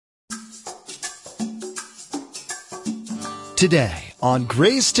Today on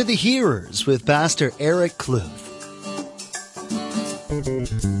Grace to the Hearers with Pastor Eric Kluth.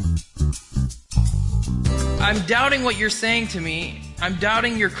 I'm doubting what you're saying to me. I'm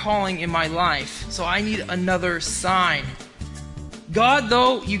doubting your calling in my life. So I need another sign. God,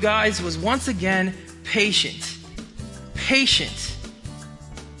 though, you guys, was once again patient. Patient.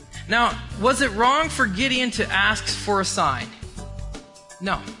 Now, was it wrong for Gideon to ask for a sign?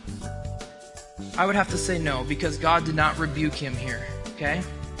 No. I would have to say no, because God did not rebuke him here, okay?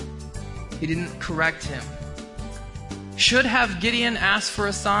 He didn't correct him. Should have Gideon asked for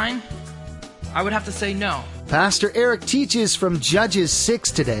a sign? I would have to say no. Pastor Eric teaches from Judges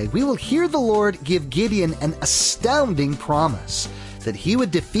 6 today. We will hear the Lord give Gideon an astounding promise that he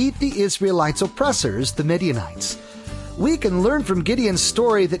would defeat the Israelites' oppressors, the Midianites. We can learn from Gideon's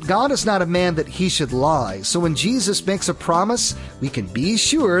story that God is not a man that he should lie, so when Jesus makes a promise, we can be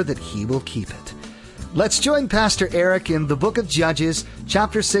sure that he will keep it. Let's join Pastor Eric in the book of Judges,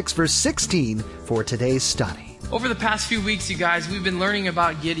 chapter 6, verse 16, for today's study. Over the past few weeks, you guys, we've been learning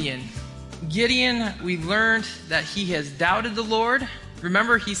about Gideon. Gideon, we learned that he has doubted the Lord.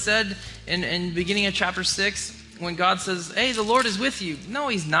 Remember, he said in the beginning of chapter 6, when God says, hey, the Lord is with you. No,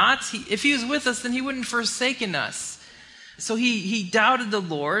 he's not. If he was with us, then he wouldn't have forsaken us. So he doubted the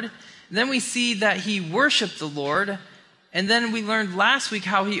Lord. Then we see that he worshiped the Lord. And then we learned last week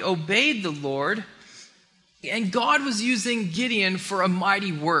how he obeyed the Lord. And God was using Gideon for a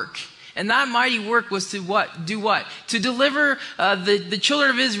mighty work. And that mighty work was to what? Do what? To deliver the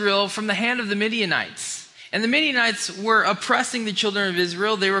children of Israel from the hand of the Midianites. And the Midianites were oppressing the children of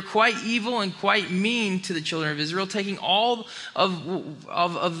Israel. They were quite evil and quite mean to the children of Israel, taking all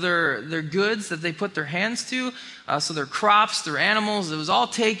of their goods that they put their hands to, so their crops, their animals, it was all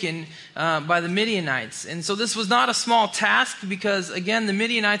taken by the Midianites. And so this was not a small task because, again, the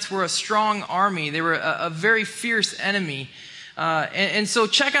Midianites were a strong army. They were a very fierce enemy. And so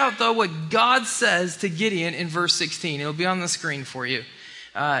check out, though, what God says to Gideon in verse 16. It'll be on the screen for you.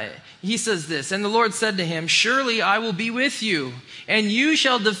 He says this, and the Lord said to him, surely I will be with you, and you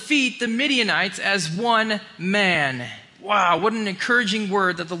shall defeat the Midianites as one man. Wow, what an encouraging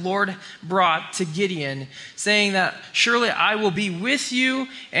word that the Lord brought to Gideon, saying that surely I will be with you,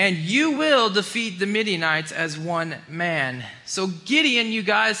 and you will defeat the Midianites as one man. So Gideon, you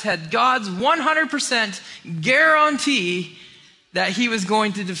guys, had God's 100% guarantee that he was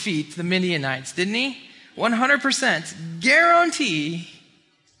going to defeat the Midianites, didn't he? 100% guarantee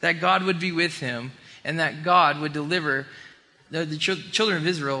that God would be with him and that God would deliver the children of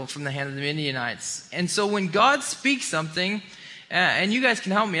Israel from the hand of the Midianites. And so when God speaks something, and you guys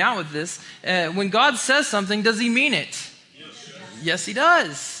can help me out with this, when God says something, does he mean it? Yes, he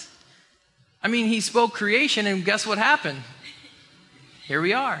does. I mean, he spoke creation, and guess what happened? Here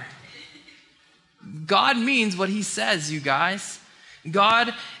we are. God means what he says, you guys.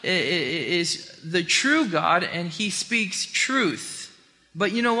 God is the true God, and he speaks truth.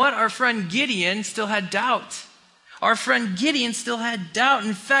 But you know what? Our friend Gideon still had doubt. Our friend Gideon still had doubt.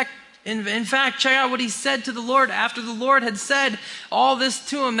 In fact, check out what he said to the Lord after the Lord had said all this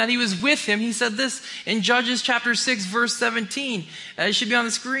to him, that he was with him. He said this in Judges chapter 6, verse 17. It should be on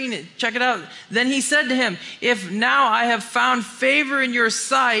the screen. Check it out. Then he said to him, if now I have found favor in your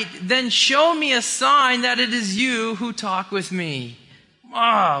sight, then show me a sign that it is you who talk with me.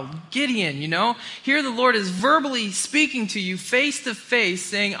 Oh, Gideon, you know, here the Lord is verbally speaking to you face to face,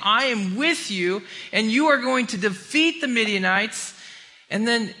 saying, I am with you, and you are going to defeat the Midianites. And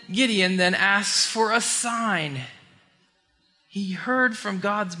then Gideon then asks for a sign. He heard from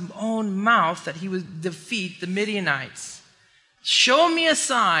God's own mouth that he would defeat the Midianites. Show me a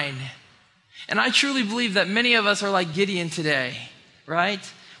sign. And I truly believe that many of us are like Gideon today, right?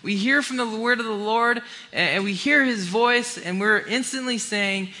 We hear from the word of the Lord, and we hear his voice, and we're instantly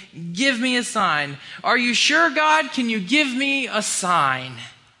saying, give me a sign. Are you sure, God? Can you give me a sign?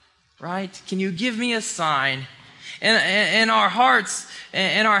 Right? Can you give me a sign? And our hearts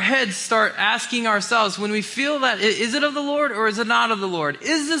and our heads start asking ourselves, when we feel that, is it of the Lord or is it not of the Lord?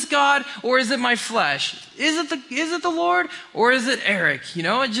 Is this God or is it my flesh? Is it the Lord or is it Eric? You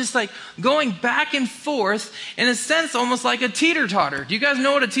know, it's just like going back and forth, in a sense, almost like a teeter-totter. Do you guys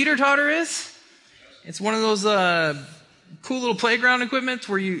know what a teeter-totter is? It's one of those cool little playground equipment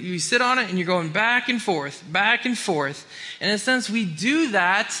where you sit on it and you're going back and forth, back and forth. In a sense, we do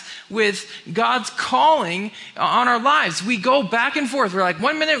that with God's calling on our lives. We go back and forth. We're like,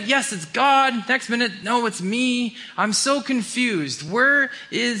 1 minute, yes, it's God. Next minute, no, it's me. I'm so confused. What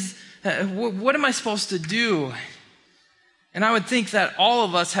am I supposed to do? And I would think that all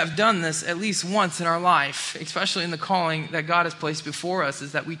of us have done this at least once in our life, especially in the calling that God has placed before us,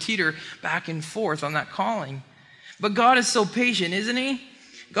 is that we teeter back and forth on that calling. But God is so patient, isn't he?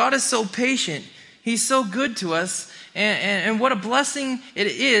 God is so patient. He's so good to us. And what a blessing it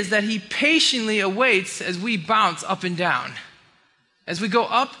is that he patiently awaits as we bounce up and down. As we go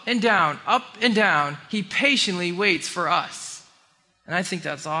up and down, he patiently waits for us. And I think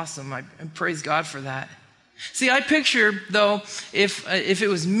that's awesome. I praise God for that. See, I picture, though, if it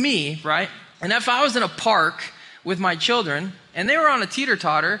was me, right? And if I was in a park with my children, and they were on a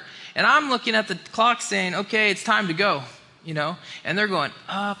teeter-totter, and I'm looking at the clock saying, okay, it's time to go, and they're going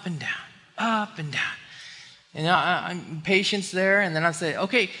up and down, up and down. And I'm patience there, and then I say,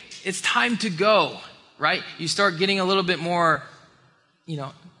 okay, it's time to go, right? You start getting a little bit more,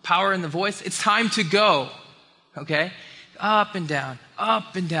 power in the voice. It's time to go, okay? Up and down,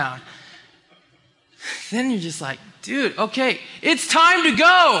 up and down. Then you're just like, dude, okay, it's time to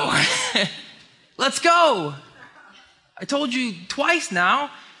go. Let's go. I told you twice now,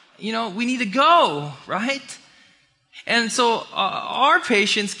 we need to go, right? And so our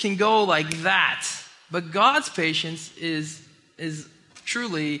patience can go like that. But God's patience is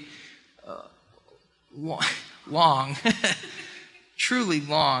truly long. Truly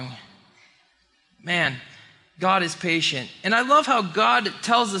long. Man, God is patient. And I love how God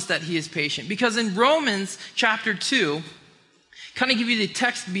tells us that he is patient. Because in Romans chapter 2, kind of give you the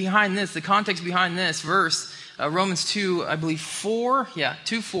text behind this, the context behind this verse, Romans 2, I believe 4. Yeah,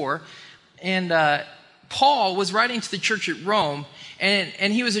 2:4. And Paul was writing to the church at Rome,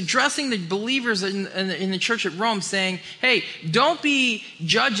 and he was addressing the believers in the church at Rome saying, hey, don't be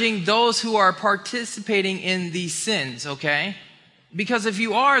judging those who are participating in these sins, okay? Because if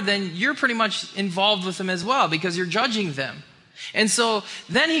you are, then you're pretty much involved with them as well because you're judging them. And so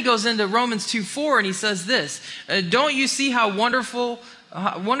then he goes into Romans 2:4 and he says this, don't you see how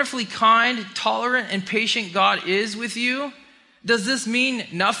wonderfully kind, tolerant, and patient God is with you? Does this mean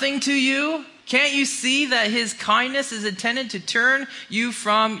nothing to you? Can't you see that his kindness is intended to turn you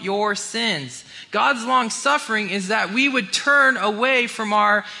from your sins? God's long suffering is that we would turn away from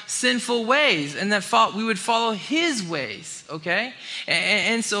our sinful ways and that we would follow his ways, okay?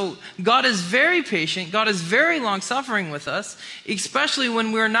 And so God is very patient. God is very long suffering with us, especially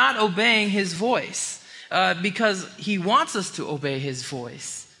when we're not obeying his voice, because he wants us to obey his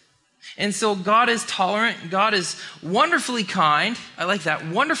voice. And so God is tolerant. God is wonderfully kind. I like that,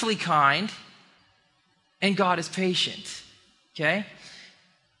 wonderfully kind. And God is patient, okay?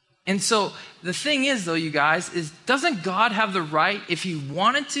 And so the thing is, though, you guys, is doesn't God have the right, if he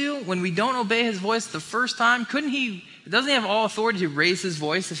wanted to, when we don't obey his voice the first time, doesn't he have all authority to raise his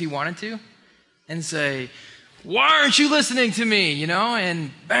voice if he wanted to? And say, why aren't you listening to me, And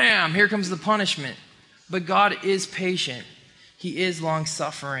bam, here comes the punishment. But God is patient. He is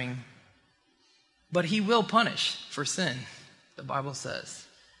long-suffering. But he will punish for sin, the Bible says.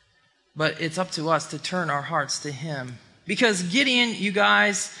 But it's up to us to turn our hearts to him. Because Gideon, you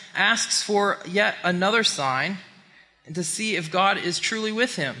guys, asks for yet another sign and to see if God is truly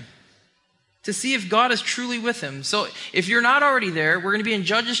with him. To see if God is truly with him. So if you're not already there, we're going to be in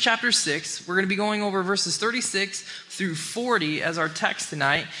Judges chapter 6. We're going to be going over verses 36 through 40 as our text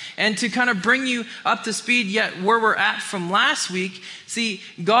tonight. And to kind of bring you up to speed yet where we're at from last week, see,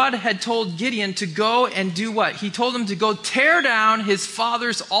 God had told Gideon to go and do what? He told him to go tear down his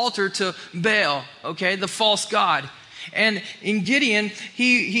father's altar to Baal, okay, the false god. And in Gideon,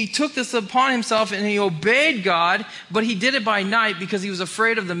 he took this upon himself and he obeyed God, but he did it by night because he was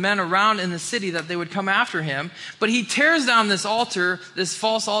afraid of the men around in the city that they would come after him. But he tears down this altar, this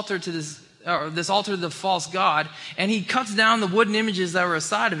false altar to this altar to the false god, and he cuts down the wooden images that were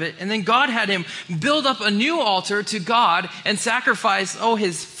aside of it. And then God had him build up a new altar to God and sacrifice,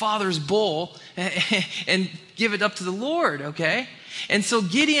 his father's bull and give it up to the Lord, okay? And so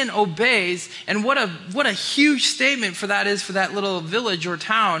Gideon obeys, and what a huge statement for that is for that little village or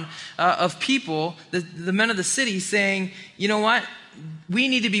town of people, the men of the city saying, you know what? We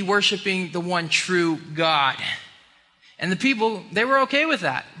need to be worshiping the one true God. And the people, they were okay with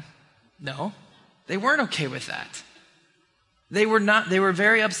that. No, they weren't okay with that. They were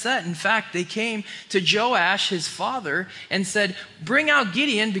very upset. In fact, they came to Joash, his father, and said, bring out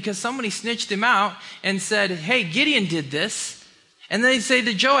Gideon because somebody snitched him out and said, hey, Gideon did this. And they say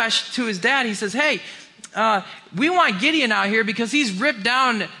to Joash, to his dad, he says, hey, we want Gideon out here because he's ripped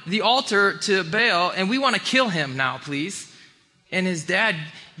down the altar to Baal and we want to kill him now, please. And his dad,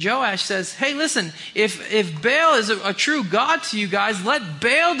 Joash, says, hey, listen, if Baal is a true God to you guys, let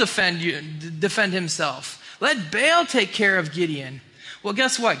Baal defend himself. Let Baal take care of Gideon. Well,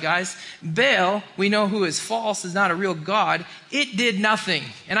 guess what, guys? Baal, we know who is false, is not a real God. It did nothing.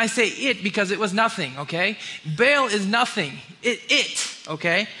 And I say it because it was nothing, okay? Baal is nothing. It,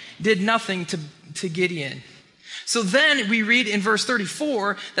 okay, did nothing to Gideon. So then we read in verse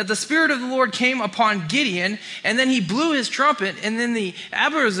 34 that the Spirit of the Lord came upon Gideon, and then he blew his trumpet, and then the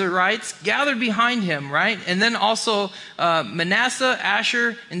Abiezrites gathered behind him, right? And then also Manasseh,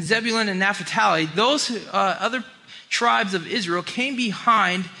 Asher, and Zebulun and Naphtali, those other tribes of Israel came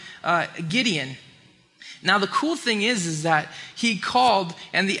behind Gideon. Now the cool thing is that he called,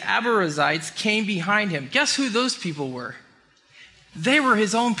 and the Abiezrites came behind him. Guess who those people were? They were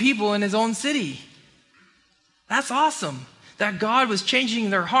his own people in his own city. That's awesome that God was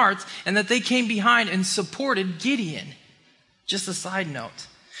changing their hearts and that they came behind and supported Gideon. Just a side note.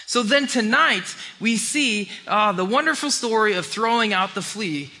 So then tonight we see the wonderful story of throwing out the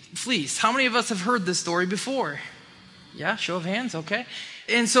fleece. How many of us have heard this story before? Yeah, show of hands, okay.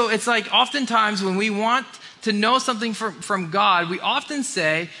 And so it's like oftentimes when we want to know something from God, we often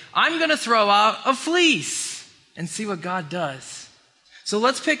say, I'm going to throw out a fleece and see what God does. So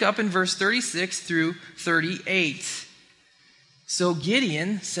let's pick up in verse 36 through 38. So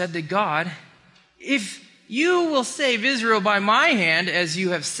Gideon said to God, if you will save Israel by my hand, as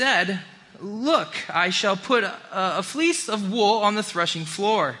you have said, look, I shall put a fleece of wool on the threshing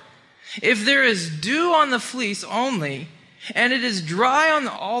floor. If there is dew on the fleece only, and it is dry on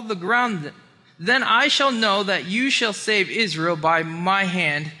all the ground, then I shall know that you shall save Israel by my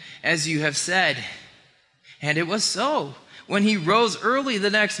hand, as you have said. And it was so. When he rose early the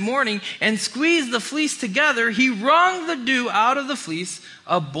next morning and squeezed the fleece together, he wrung the dew out of the fleece,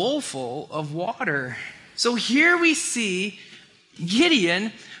 a bowlful of water. So here we see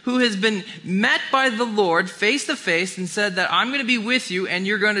Gideon, who has been met by the Lord face to face and said that I'm going to be with you and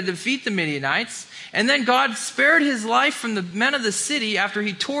you're going to defeat the Midianites. And then God spared his life from the men of the city after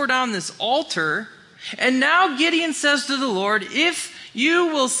he tore down this altar. And now Gideon says to the Lord, if you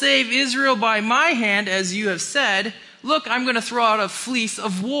will save Israel by my hand, as you have said, look, I'm going to throw out a fleece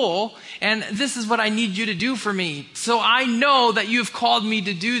of wool, and this is what I need you to do for me. So I know that you've called me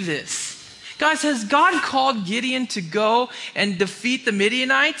to do this. Guys, has God called Gideon to go and defeat the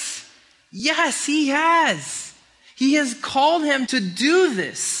Midianites? Yes, he has. He has called him to do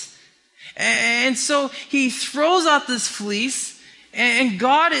this. And so he throws out this fleece, and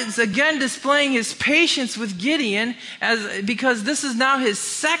God is again displaying his patience with Gideon because this is now his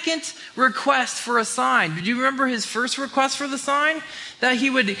second request for a sign. Did you remember his first request for the sign? That he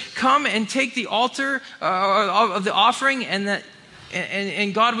would come and take the altar of the offering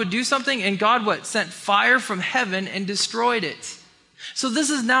and God would do something, and God sent fire from heaven and destroyed it. So this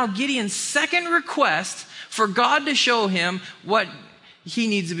is now Gideon's second request for God to show him what he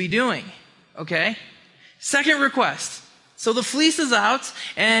needs to be doing. Okay? Second request. So the fleece is out,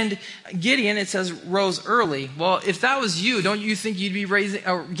 and Gideon, it says, rose early. Well, if that was you, don't you think you'd be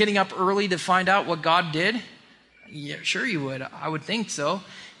getting up early to find out what God did? Yeah, sure you would. I would think so.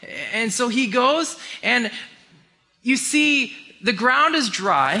 And so he goes, and you see the ground is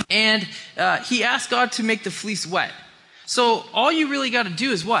dry, and he asked God to make the fleece wet. So all you really got to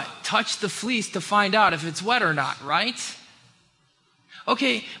do is what? Touch the fleece to find out if it's wet or not, right?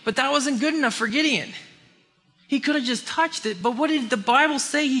 Okay, but that wasn't good enough for Gideon. He could have just touched it, but what did the Bible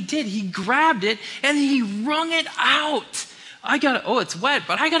say he did? He grabbed it and he wrung it out. It's wet,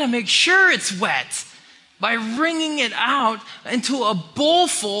 but I got to make sure it's wet by wringing it out into a bowl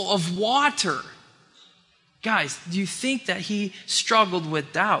full of water. Guys, do you think that he struggled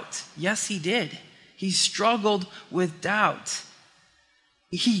with doubt? Yes, he did. He struggled with doubt.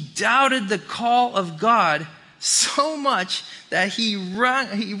 He doubted the call of God so much that he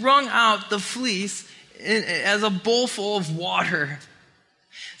wrung out the fleece as a bowl full of water.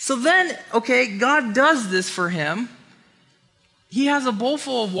 So then, God does this for him. He has a bowl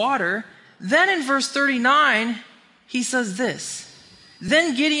full of water. Then in verse 39, he says this.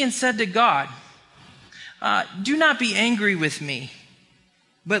 Then Gideon said to God, do not be angry with me,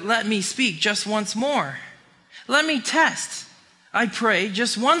 but let me speak just once more. Let me test, I pray,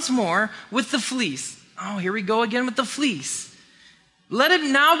 just once more with the fleece. Oh, here we go again with the fleece. Let it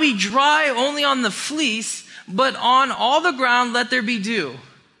now be dry only on the fleece, but on all the ground let there be dew.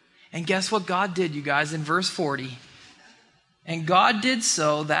 And guess what God did, you guys, in verse 40? And God did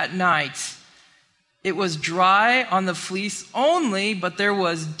so that night. It was dry on the fleece only, but there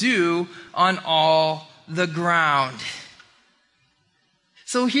was dew on all the ground.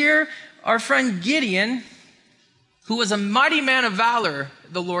 So here, our friend Gideon, who was a mighty man of valor,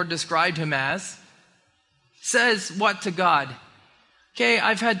 the Lord described him as, says what to God? Okay,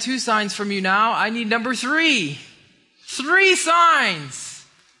 I've had 2 signs from you now. I need number 3. 3 signs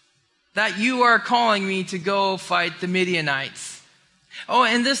that you are calling me to go fight the Midianites. Oh,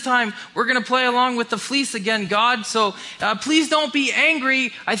 and this time we're going to play along with the fleece again, God. So please don't be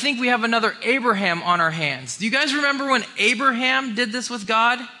angry. I think we have another Abraham on our hands. Do you guys remember when Abraham did this with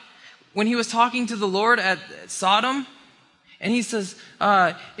God? When he was talking to the Lord at Sodom? And he says,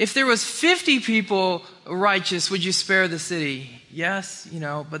 if there was 50 people righteous, would you spare the city? Yes,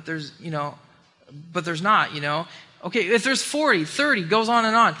 but there's not, Okay, if there's 40, 30, goes on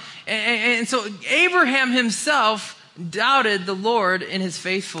and on. And so Abraham himself doubted the Lord in his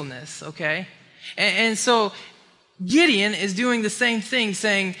faithfulness, okay? And so Gideon is doing the same thing,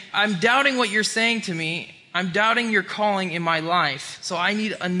 saying, I'm doubting what you're saying to me. I'm doubting your calling in my life. So I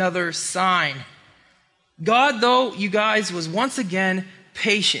need another sign. God, though, you guys, was once again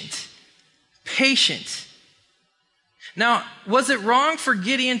patient. Patient. Now, was it wrong for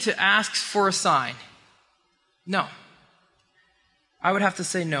Gideon to ask for a sign? No. I would have to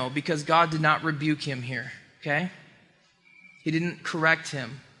say no, because God did not rebuke him here, okay? He didn't correct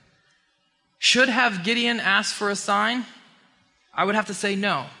him. Should have Gideon asked for a sign? I would have to say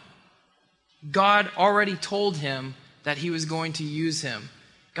no. God already told him that he was going to use him.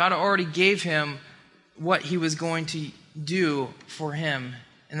 God already gave him what he was going to do for him,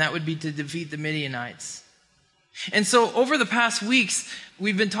 and that would be to defeat the Midianites. And so over the past weeks,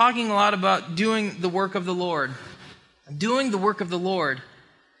 we've been talking a lot about doing the work of the Lord. Doing the work of the Lord.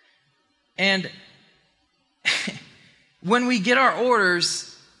 And when we get our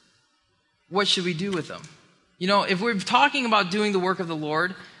orders, what should we do with them? If we're talking about doing the work of the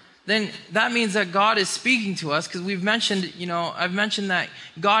Lord, then that means that God is speaking to us, because we've mentioned, I've mentioned that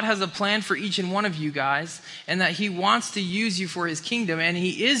God has a plan for each and one of you guys, and that he wants to use you for his kingdom, and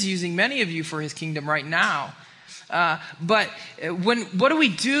he is using many of you for his kingdom right now. But what do we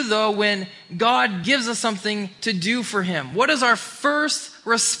do, though, when God gives us something to do for him? What is our first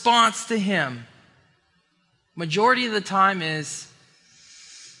response to him? Majority of the time is,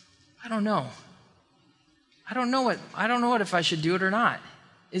 I don't know. I don't know what if I should do it or not.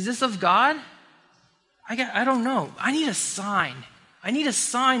 Is this of God? I don't know. I need a sign. I need a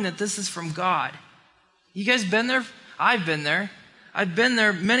sign that this is from God. You guys been there? I've been there. I've been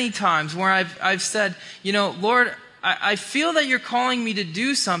there many times where I've said, Lord, I feel that you're calling me to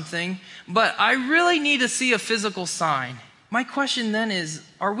do something, but I really need to see a physical sign. My question then is,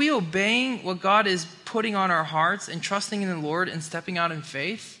 are we obeying what God is putting on our hearts and trusting in the Lord and stepping out in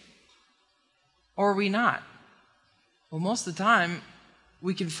faith? Or are we not? Well, most of the time,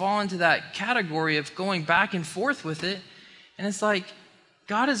 we can fall into that category of going back and forth with it. And it's like,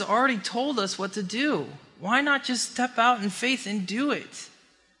 God has already told us what to do. Why not just step out in faith and do it?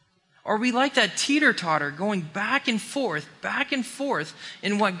 Or we like that teeter-totter, going back and forth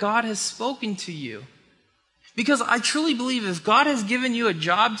in what God has spoken to you. Because I truly believe if God has given you a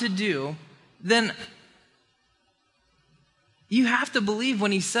job to do, then you have to believe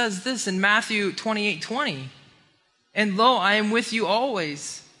when he says this in Matthew 28:20. And lo, I am with you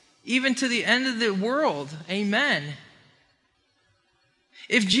always, even to the end of the world. Amen.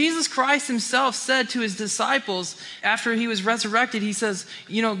 If Jesus Christ himself said to his disciples after he was resurrected, he says,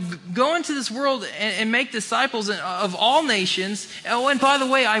 go into this world and make disciples of all nations. Oh, and by the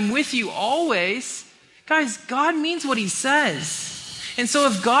way, I'm with you always. Guys, God means what he says. And so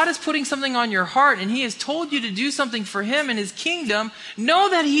if God is putting something on your heart and he has told you to do something for him and his kingdom, know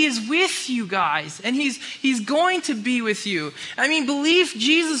that he is with you guys. And he's going to be with you. Believe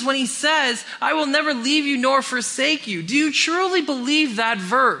Jesus when he says, I will never leave you nor forsake you. Do you truly believe that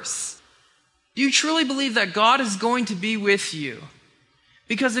verse? Do you truly believe that God is going to be with you?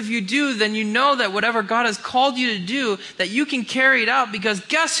 Because if you do, then you know that whatever God has called you to do, that you can carry it out, because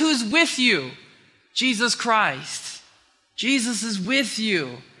guess who's with you? Jesus Christ. Jesus is with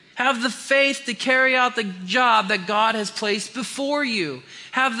you. Have the faith to carry out the job that God has placed before you.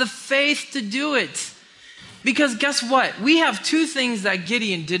 Have the faith to do it. Because guess what? We have two things that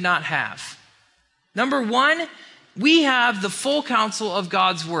Gideon did not have. Number one, we have the full counsel of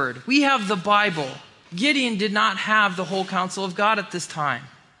God's word. We have the Bible. Gideon did not have the whole counsel of God at this time.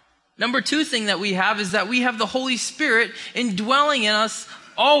 Number two thing that we have is that we have the Holy Spirit indwelling in us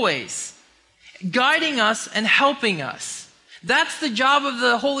always, guiding us and helping us. That's the job of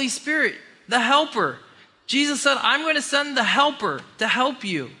the Holy Spirit, the helper. Jesus said, I'm going to send the helper to help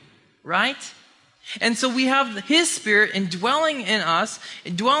you, right? And so we have his Spirit indwelling in us,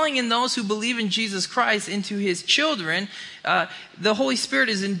 indwelling in those who believe in Jesus Christ, into his children. The Holy Spirit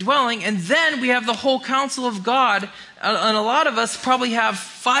is indwelling, and then we have the whole counsel of God. And a lot of us probably have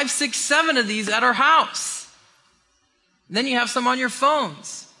 5, 6, 7 of these at our house. Then you have some on your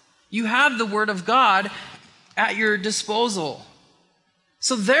phones. You have the Word of God at your disposal.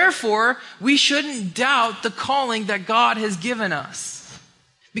 So therefore, we shouldn't doubt the calling that God has given us.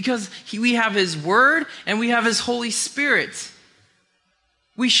 Because we have his word and we have his Holy Spirit.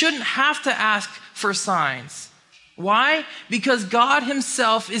 We shouldn't have to ask for signs. Why? Because God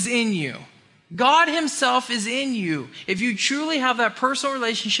himself is in you. God himself is in you. If you truly have that personal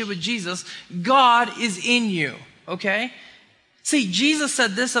relationship with Jesus, God is in you. Okay? See, Jesus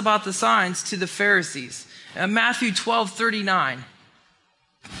said this about the signs to the Pharisees. Matthew 12:39.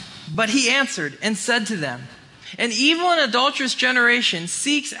 But he answered and said to them, an evil and adulterous generation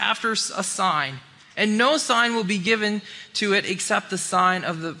seeks after a sign, and no sign will be given to it except the sign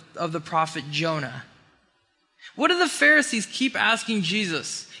of the prophet Jonah. What do the Pharisees keep asking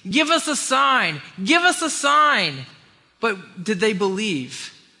Jesus? Give us a sign. Give us a sign. But did they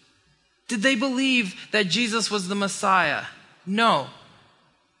believe? Did they believe that Jesus was the Messiah? No,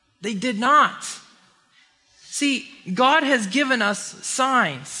 they did not. See, God has given us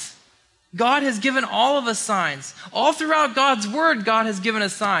signs. God has given all of us signs. All throughout God's word, God has given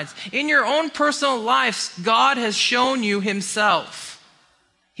us signs. In your own personal lives, God has shown you himself.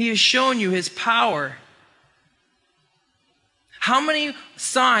 He has shown you his power. How many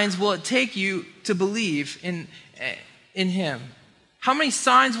signs will it take you to believe in him? How many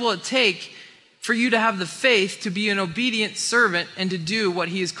signs will it take for you to have the faith to be an obedient servant and to do what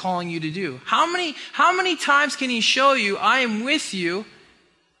he is calling you to do? How many times can he show you, I am with you?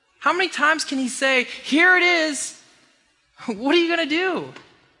 How many times can he say, here it is. What are you going to do?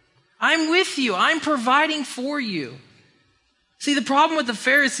 I'm with you. I'm providing for you. See, the problem with the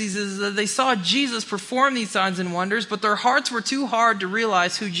Pharisees is that they saw Jesus perform these signs and wonders, but their hearts were too hard to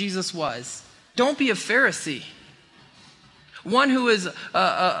realize who Jesus was. Don't be a Pharisee. One who is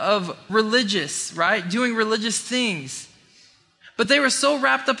of religious, right? Doing religious things. But they were so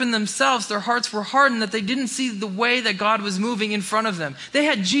wrapped up in themselves, their hearts were hardened that they didn't see the way that God was moving in front of them. They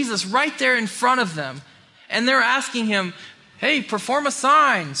had Jesus right there in front of them. And they're asking him, hey, perform a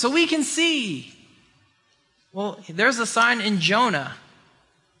sign so we can see. Well, there's a sign in Jonah.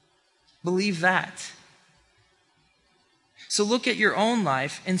 Believe that. So look at your own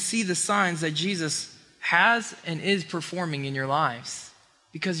life and see the signs that Jesus has and is performing in your lives.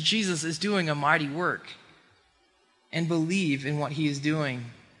 Because Jesus is doing a mighty work. And believe in what he is doing.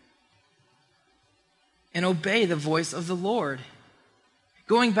 And obey the voice of the Lord.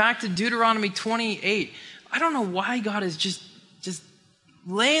 Going back to Deuteronomy 28, I don't know why God is just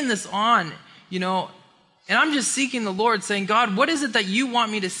laying this on, and I'm just seeking the Lord saying, God, what is it that you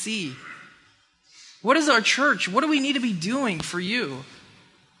want me to see? What is our church? What do we need to be doing for you?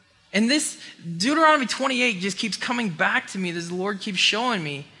 And this Deuteronomy 28 just keeps coming back to me. This the Lord keeps showing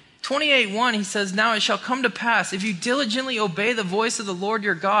me. 28:1, he says, now it shall come to pass, if you diligently obey the voice of the Lord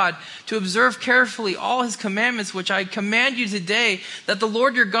your God, to observe carefully all his commandments, which I command you today, that the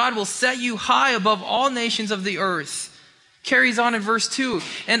Lord your God will set you high above all nations of the earth. Carries on in verse 2,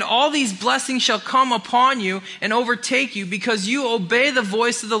 and all these blessings shall come upon you and overtake you, because you obey the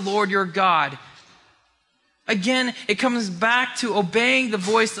voice of the Lord your God. Again, it comes back to obeying the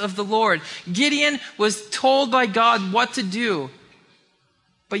voice of the Lord. Gideon was told by God what to do.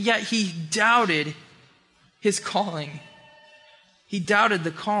 But yet he doubted his calling. He doubted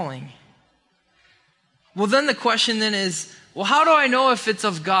the calling. Well, then the question then is, well, how do I know if it's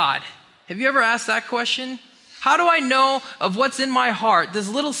of God? Have you ever asked that question? How do I know of what's in my heart, this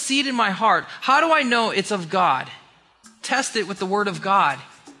little seed in my heart? How do I know it's of God? Test it with the Word of God.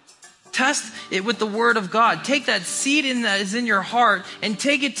 Test it with the Word of God. Take that seed that is in your heart and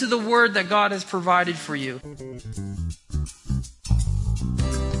take it to the Word that God has provided for you.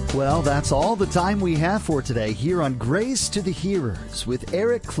 Well, that's all the time we have for today here on Grace to the Hearers with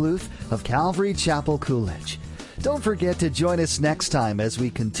Eric Kluth of Calvary Chapel, Coolidge. Don't forget to join us next time as we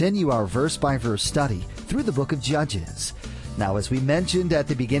continue our verse-by-verse study through the book of Judges. Now, as we mentioned at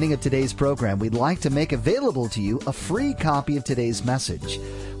the beginning of today's program, we'd like to make available to you a free copy of today's message.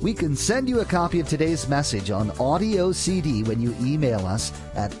 We can send you a copy of today's message on audio CD when you email us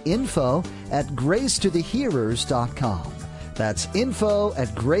at info@gracetothehearers.com. That's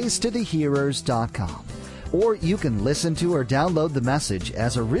info@gracetothehearers.com. Or you can listen to or download the message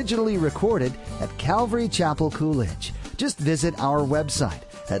as originally recorded at Calvary Chapel, Coolidge. Just visit our website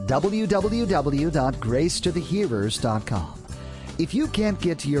at www.gracetothehearers.com. If you can't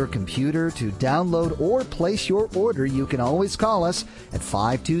get to your computer to download or place your order, you can always call us at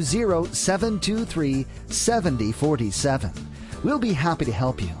 520-723-7047. We'll be happy to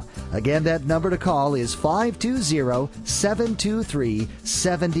help you. Again, that number to call is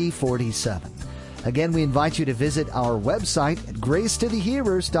 520-723-7047. Again, we invite you to visit our website at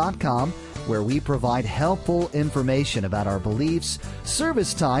gracetothehearers.com, where we provide helpful information about our beliefs,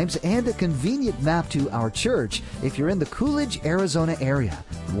 service times, and a convenient map to our church if you're in the Coolidge, Arizona area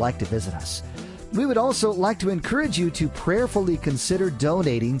and would like to visit us. We would also like to encourage you to prayerfully consider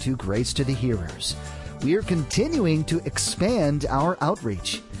donating to Grace to the Hearers. We are continuing to expand our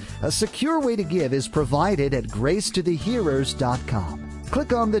outreach. A secure way to give is provided at gracetothehearers.com.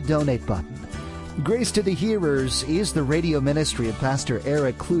 Click on the Donate button. Grace to the Hearers is the radio ministry of Pastor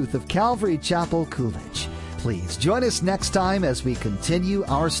Eric Kluth of Calvary Chapel, Coolidge. Please join us next time as we continue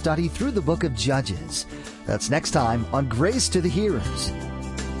our study through the book of Judges. That's next time on Grace to the Hearers.